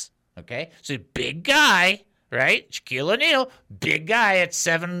 9'6". Okay, so big guy, right? Shaquille O'Neal, big guy at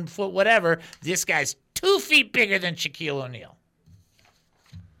 7 foot whatever. This guy's 2 feet bigger than Shaquille O'Neal.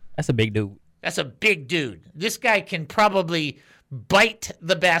 That's a big dude. That's a big dude. This guy can probably bite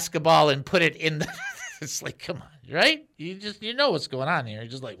the basketball and put it in the. It's like, come on, right? You know what's going on here.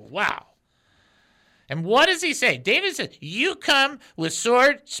 You're just like, wow. And what does he say? David says, "You come with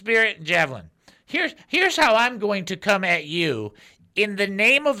sword, spear, and javelin. Here's how I'm going to come at you in the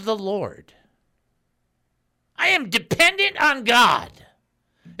name of the Lord. I am dependent on God.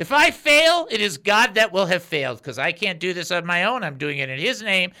 If I fail, it is God that will have failed, because I can't do this on my own. I'm doing it in his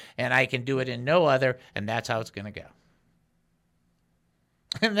name, and I can do it in no other, and that's how it's going to go."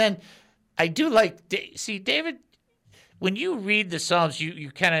 And then I do David, when you read the Psalms,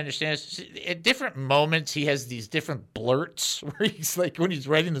 you kind of understand this. At different moments, he has these different blurts where he's like, when he's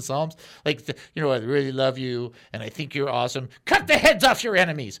writing the Psalms, like, I really love you, and I think you're awesome. Cut the heads off your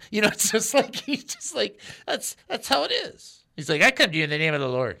enemies. It's just like, he's just like, that's how it is. He's like, I come to you in the name of the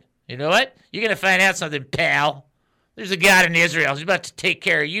Lord. You know what? You're going to find out something, pal. There's a God in Israel. He's about to take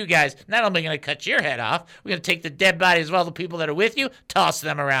care of you guys. Not only going to cut your head off, we're going to take the dead bodies of all the people that are with you, toss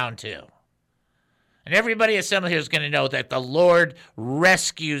them around too. And everybody assembled here is going to know that the Lord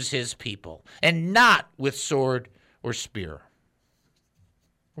rescues his people, and not with sword or spear.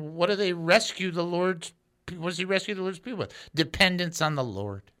 What do they rescue the Lord's? What does he rescue the Lord's people with? Dependence on the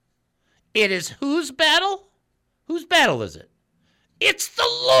Lord. It is whose battle? Whose battle is it? It's the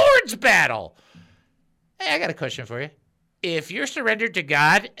Lord's battle. Hey, I got a question for you. If you're surrendered to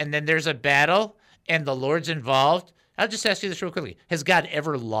God and then there's a battle and the Lord's involved, I'll just ask you this real quickly. Has God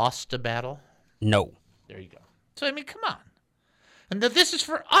ever lost a battle? No. There you go. So, come on. And this is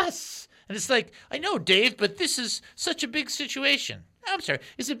for us. And it's like, I know, Dave, but this is such a big situation. I'm sorry.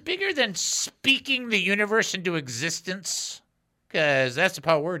 Is it bigger than speaking the universe into existence? Because that's the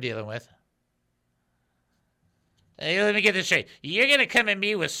part we're dealing with. Hey, let me get this straight. You're going to come at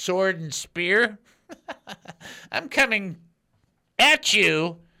me with sword and spear? I'm coming at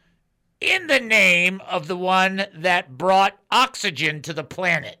you in the name of the one that brought oxygen to the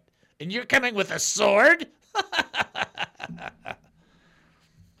planet. And you're coming with a sword?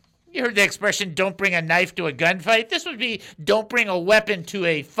 You heard the expression, don't bring a knife to a gunfight? This would be, don't bring a weapon to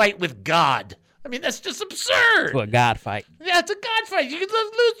a fight with God. That's just absurd. To a God fight. Yeah, it's a God fight. You could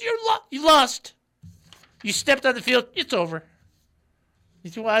lose. You lost. You stepped on the field. It's over. He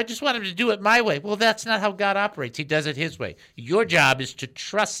said, well, I just want him to do it my way. Well, that's not how God operates. He does it his way. Your job is to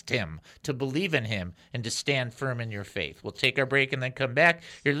trust him, to believe in him, and to stand firm in your faith. We'll take our break and then come back.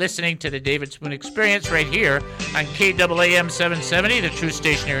 You're listening to the David Spoon Experience right here on KAAM 770, the true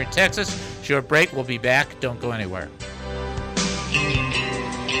station here in Texas. Short break. We'll be back. Don't go anywhere.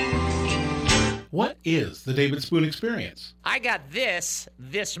 What is the David Spoon Experience? I got this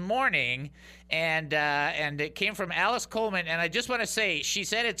morning, and it came from Alice Coleman, and I just want to say, she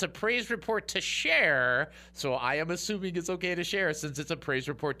said it's a praise report to share, so I am assuming it's okay to share since it's a praise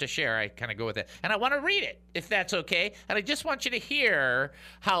report to share. I kind of go with it. And I want to read it, if that's okay, and I just want you to hear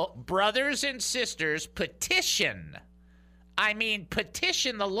how brothers and sisters petition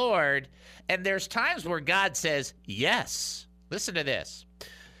the Lord, and there's times where God says, yes. Listen to this.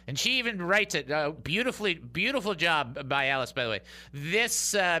 And she even writes it beautiful job by Alice, by the way.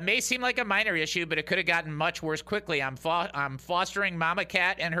 This may seem like a minor issue, but it could have gotten much worse quickly. I'm fostering Mama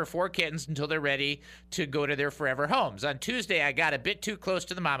Cat and her 4 kittens until they're ready to go to their forever homes. On Tuesday, I got a bit too close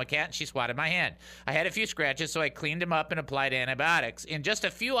to the Mama Cat, and she swatted my hand. I had a few scratches, so I cleaned them up and applied antibiotics. In just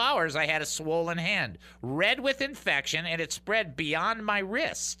a few hours, I had a swollen hand, red with infection, and it spread beyond my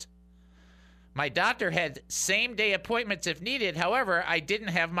wrist. My doctor had same-day appointments if needed. However, I didn't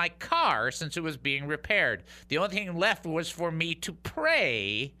have my car since it was being repaired. The only thing left was for me to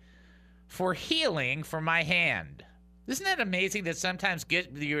pray for healing for my hand. Isn't that amazing that sometimes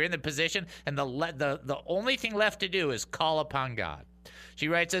you're in the position and the only thing left to do is call upon God? She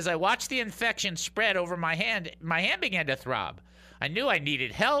writes, as I watched the infection spread over my hand began to throb. I knew I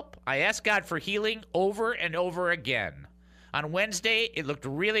needed help. I asked God for healing over and over again. On Wednesday, it looked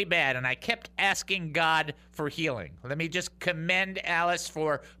really bad, and I kept asking God for healing. Let me just commend Alice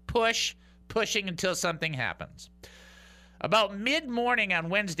for pushing until something happens. About mid-morning on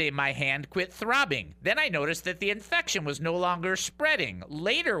Wednesday, my hand quit throbbing. Then I noticed that the infection was no longer spreading.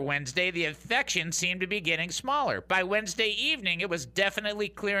 Later Wednesday, the infection seemed to be getting smaller. By Wednesday evening, it was definitely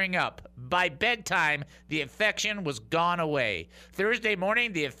clearing up. By bedtime, the infection was gone away. Thursday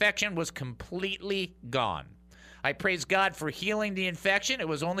morning, the infection was completely gone. I praise God for healing the infection. It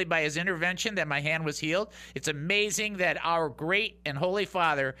was only by his intervention that my hand was healed. It's amazing that our great and holy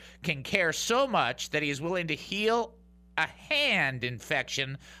Father can care so much that he is willing to heal a hand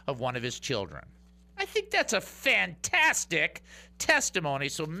infection of one of his children. I think that's a fantastic testimony.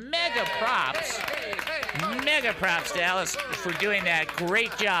 So mega props to Alice for doing that.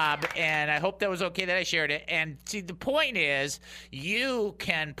 Great job. And I hope that was okay that I shared it. And see, the point is, you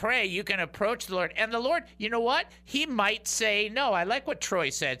can pray, you can approach the Lord. And the Lord, you know what? He might say no. I like what Troy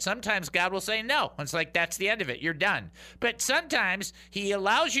said. Sometimes God will say no. It's like, that's the end of it. You're done. But sometimes he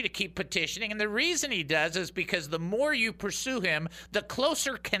allows you to keep petitioning. And the reason he does is because the more you pursue him, the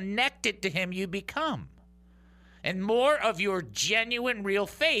closer connected to him you become. And more of your genuine, real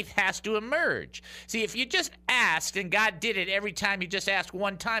faith has to emerge. See, if you just asked and God did it every time you just asked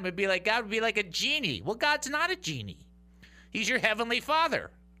one time, it'd be like God would be like a genie. Well, God's not a genie. He's your heavenly Father.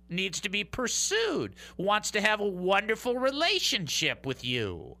 Needs to be pursued. Wants to have a wonderful relationship with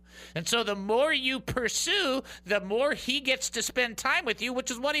you. And so the more you pursue, the more he gets to spend time with you, which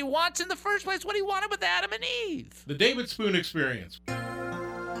is what he wants in the first place, what he wanted with Adam and Eve. The David Spoon Experience.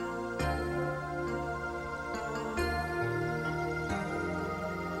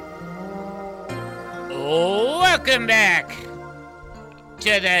 Welcome back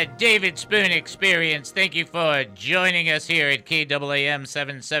to the David Spoon Experience. Thank you for joining us here at KAAM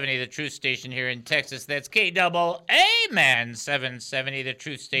 770, the truth station here in Texas. That's KAAM 770, the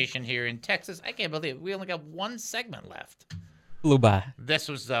truth station here in Texas. I can't believe it. We only got one segment left. Flew by. This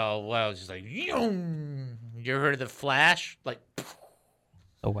was, just like, you ever heard of the Flash? Like,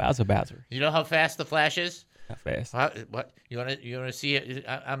 Oh, wowza bowser. You know how fast the Flash is? How fast? What? You want to see it?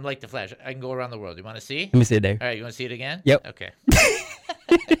 I'm like the Flash. I can go around the world. You want to see? Let me see it there. All right, you want to see it again? Yep. Okay.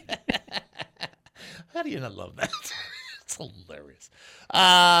 How do you not love that? It's hilarious.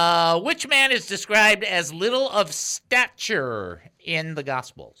 Which man is described as little of stature in the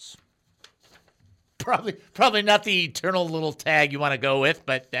Gospels? Probably not the eternal little tag you want to go with,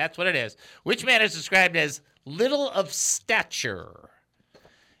 but that's what it is. Which man is described as little of stature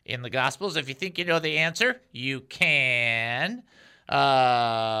in the Gospels? If you think you know the answer, you can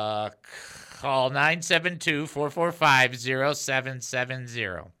call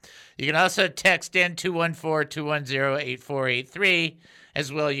 972-445-0770. You can also text in 214-210-8483.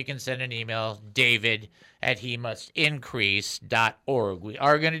 As well, you can send an email, david@hemustincrease.org. We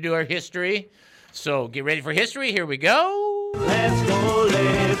are going to do our history, so get ready for history. Here we go. Let's go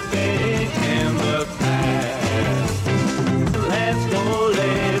living in the past. Let's go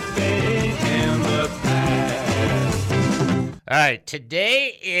living in the past. All right,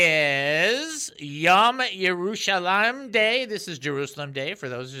 today is Yom Yerushalayim Day. This is Jerusalem Day for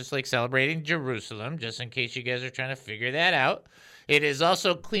those just like celebrating Jerusalem, just in case you guys are trying to figure that out. It is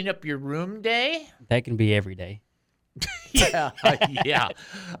also Clean Up Your Room Day. That can be every day. Yeah.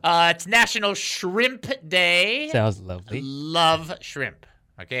 It's National Shrimp Day. Sounds lovely. Love shrimp.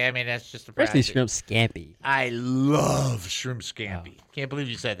 Okay, I mean, that's just a Especially shrimp scampi. I love shrimp scampi. Can't believe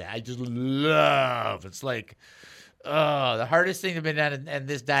you said that. I just love. It's like, the hardest thing to be done in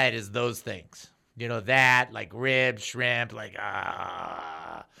this diet is those things. You know, that, like ribs, shrimp, like,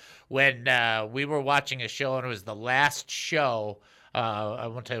 When we were watching a show, and it was the last show, I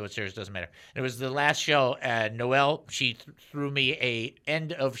won't tell you what series, doesn't matter. It was the last show. Noelle, she threw me a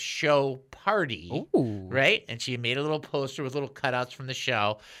end of show party, right? And she made a little poster with little cutouts from the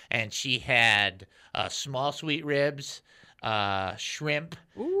show, and she had small sweet ribs, shrimp.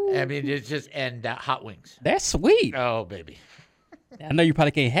 I mean, it's just and hot wings. That's sweet. Oh, baby. I know you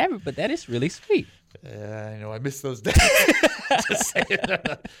probably can't have it, but that is really sweet. I know, I miss those days. Just saying.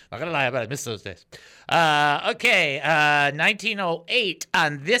 Not gonna lie about it. I miss those days. Okay, 1908.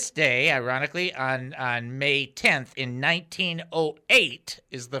 On this day, ironically, on May 10th in 1908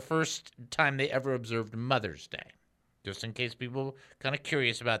 is the first time they ever observed Mother's Day. Just in case people are kind of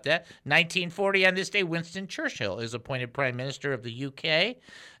curious about that. 1940, on this day, Winston Churchill is appointed Prime Minister of the UK.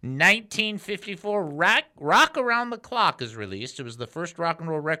 1954, Rock Around the Clock is released. It was the first rock and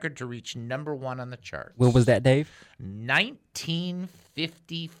roll record to reach number 1 on the charts. When was that, Dave?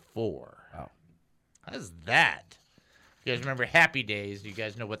 1954. Wow. How's that? You guys remember Happy Days? You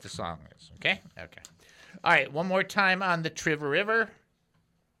guys know what the song is, okay? Okay. All right, one more time on the Triva River.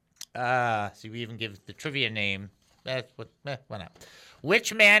 See, we even give the trivia name. Why not?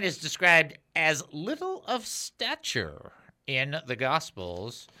 Which man is described as little of stature in the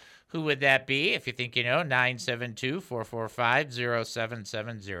Gospels? Who would that be? If you think you know,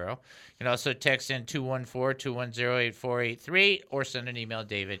 972-445-0770. You can also text in 214-210-8483 or send an email,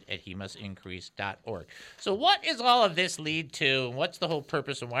 david@hemustincrease.org. So what does all of this lead to? And what's the whole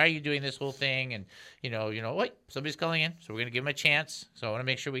purpose? And why are you doing this whole thing? And, wait, somebody's calling in, so we're going to give them a chance. So I want to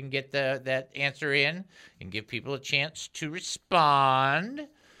make sure we can get that answer in and give people a chance to respond.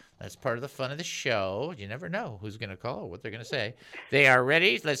 That's part of the fun of the show. You never know who's going to call or what they're going to say. They are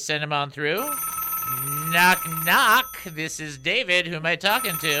ready. Let's send them on through. Knock, knock. This is David. Who am I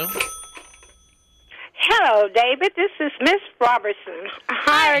talking to? Hello, David. This is Miss Robertson.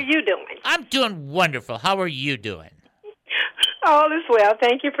 How are you doing? I'm doing wonderful. How are you doing? All is well.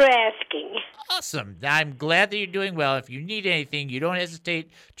 Thank you for asking. Awesome. I'm glad that you're doing well. If you need anything, you don't hesitate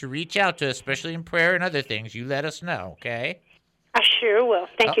to reach out to us, especially in prayer and other things. You let us know, okay? I sure will.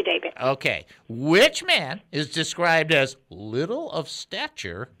 Thank you, David. Okay. Which man is described as little of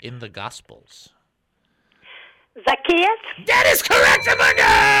stature in the Gospels? Zacchaeus? That is correct,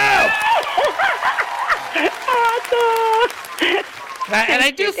 Amanda! And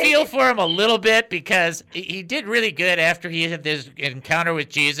I do feel for him a little bit because he did really good after he had this encounter with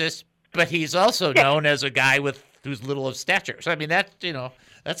Jesus, but he's also known as a guy who's little of stature. So, I mean, that's going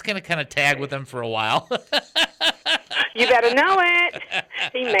to kind of tag with him for a while. You better know it.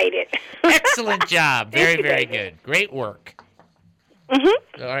 He made it. Excellent job. Very, very good. Great work.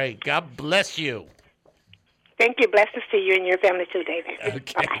 Mm-hmm. All right. God bless you. Thank you. Blessings to you and your family too, David.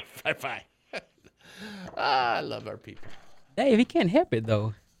 Okay. Bye-bye. I love our people. Dave, he can't help it,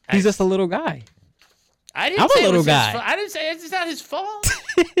 though. He's just a little guy. I'm a little guy. I didn't say it's not his fault.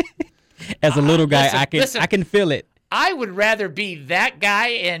 As a little guy, I can feel it. I would rather be that guy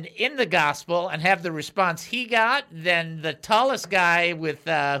and in the gospel and have the response he got than the tallest guy with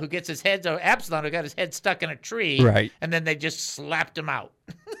who gets his head, Absalom, who got his head stuck in a tree. Right. And then they just slapped him out.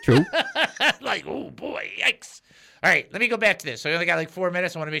 True. Like, oh, boy, yikes. All right, let me go back to this. So I only got like 4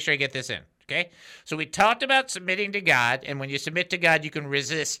 minutes. I want to make sure I get this in. Okay? So we talked about submitting to God, and when you submit to God, you can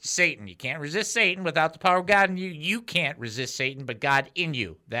resist Satan. You can't resist Satan without the power of God in you. You can't resist Satan, but God in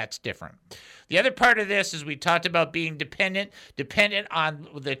you. That's different. The other part of this is we talked about being dependent on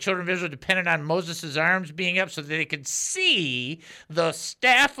the children of Israel, dependent on Moses' arms being up so that they could see the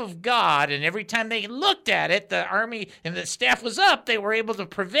staff of God. And every time they looked at it, the army and the staff was up, they were able to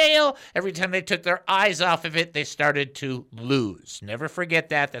prevail. Every time they took their eyes off of it, they started to lose. Never forget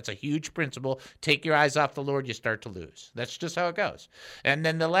that. That's a huge principle. Take your eyes off the Lord, you start to lose. That's just how it goes. And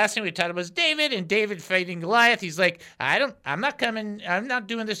then the last thing we talked about was David, and David fighting Goliath. He's like, I'm not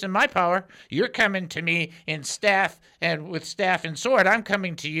doing this in my power. You're coming to me in staff and with staff and sword. I'm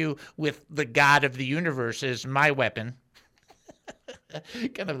coming to you with the God of the universe as my weapon.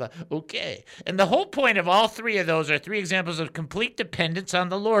 Kind of like, okay. And the whole point of all three of those are three examples of complete dependence on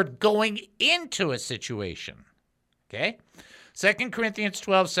the Lord going into a situation. Okay? 2 Corinthians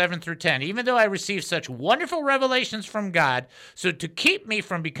 12, 7 through 10. Even though I received such wonderful revelations from God, so to keep me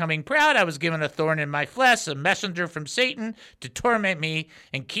from becoming proud, I was given a thorn in my flesh, a messenger from Satan to torment me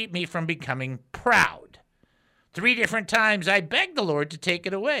and keep me from becoming proud. 3 different times I begged the Lord to take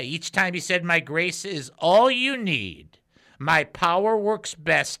it away. Each time he said, my grace is all you need. My power works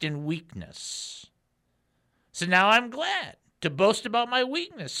best in weakness. So now I'm glad to boast about my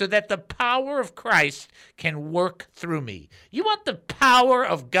weakness so that the power of Christ can work through me. You want the power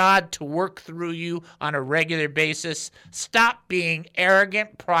of God to work through you on a regular basis? Stop being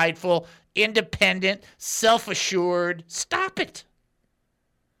arrogant, prideful, independent, self-assured. Stop it.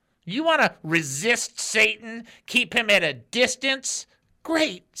 You want to resist Satan, keep him at a distance?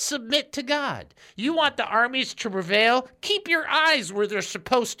 Great, submit to God. You want the armies to prevail? Keep your eyes where they're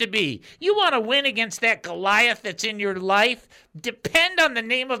supposed to be. You want to win against that Goliath that's in your life? Depend on the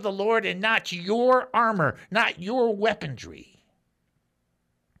name of the Lord and not your armor, not your weaponry.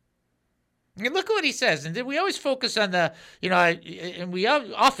 And look at what he says. And we always focus on the, and we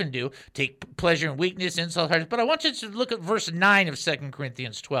often do, take pleasure in weakness, insult, hardness. But I want you to look at verse 9 of 2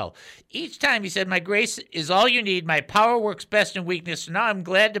 Corinthians 12. Each time he said, my grace is all you need. My power works best in weakness. So now I'm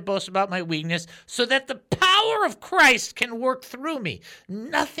glad to boast about my weakness so that the power of Christ can work through me.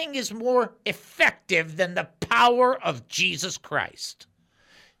 Nothing is more effective than the power of Jesus Christ.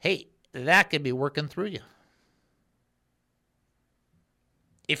 Hey, that could be working through you.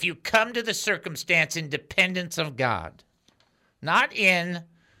 If you come to the circumstance in dependence of God, not in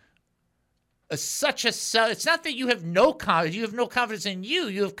it's not that you have no confidence. You have no confidence in you.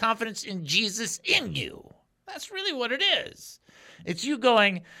 You have confidence in Jesus in you. That's really what it is. It's you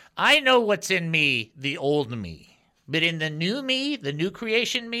going, I know what's in me, the old me. But in the new me, the new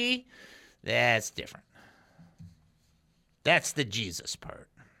creation me, that's different. That's the Jesus part.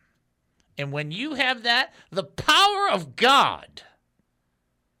 And when you have that, the power of God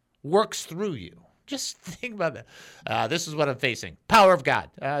works through you. Just think about that. This is what I'm facing. Power of God.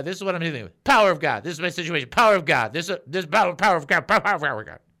 This is what I'm dealing with. Power of God. This is my situation. Power of God. This power of God. Power of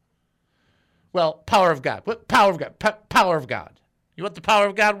God. Well, power of God. What power of God? Power of God. You want the power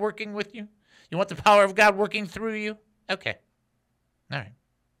of God working with you? You want the power of God working through you? Okay. All right.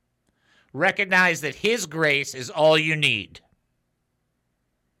 Recognize that his grace is all you need.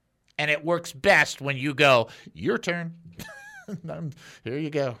 And it works best when you go, your turn. Here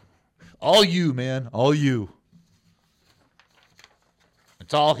you go. All you, man. All you.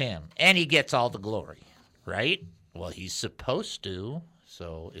 It's all him. And he gets all the glory, right? Well, he's supposed to.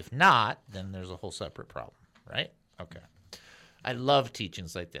 So if not, then there's a whole separate problem, right? Okay. I love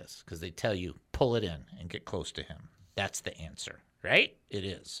teachings like this because they tell you, pull it in and get close to him. That's the answer, right? It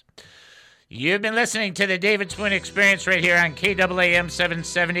is. You've been listening to the David Spoon Experience right here on KAAM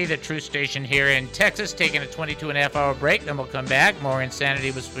 770, the Truth Station here in Texas, taking a 22.5-hour break. Then we'll come back. More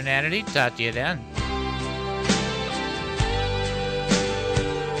Insanity with Spoonanity. Talk to you then.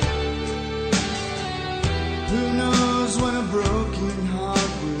 Who knows when a broken heart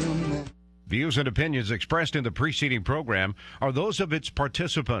will mend? Views and opinions expressed in the preceding program are those of its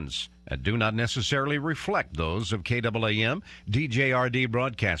participants and do not necessarily reflect those of KAAM, DJRD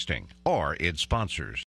Broadcasting, or its sponsors.